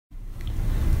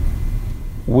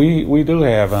We do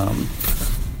have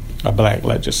a black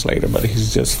legislator, but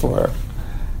he's just for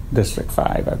District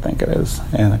 5, I think it is,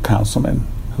 and a councilman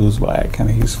who's black,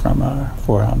 and he's from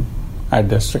for our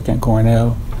district in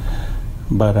Cornell.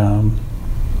 But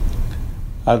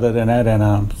other than that,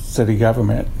 in city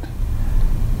government,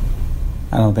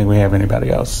 I don't think we have anybody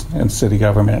else in city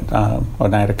government,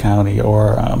 Oneida County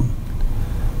or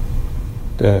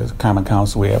the Common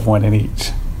Council. We have one in each,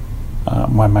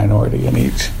 one minority in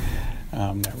each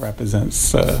that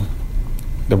represents the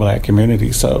black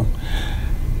community. So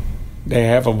they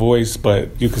have a voice,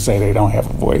 but you could say they don't have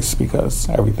a voice because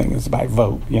everything is by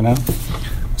vote, you know?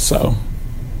 So,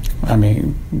 I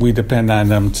mean, we depend on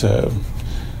them to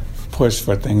push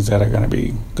for things that are going to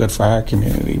be good for our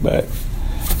community, but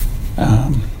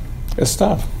it's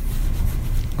tough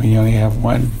when you only have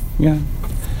one,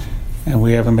 and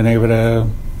we haven't been able to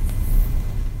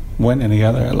win any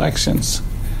other elections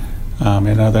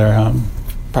in other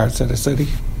parts of the city.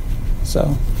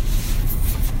 So,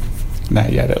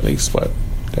 not yet at least, but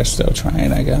they're still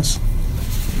trying, I guess.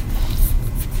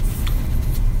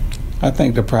 I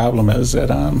think the problem is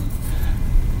that,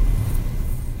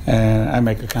 and I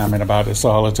make a comment about this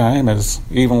all the time, is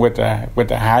even with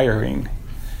the hiring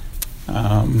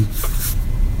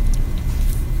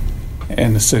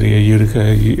in the city of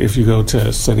Utica, if you go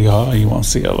to City Hall, you won't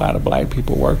see a lot of black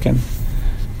people working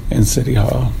in City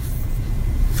Hall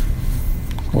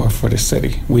or for the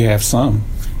city. We have some,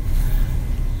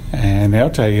 and they'll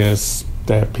tell you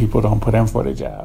that people don't put in for the job.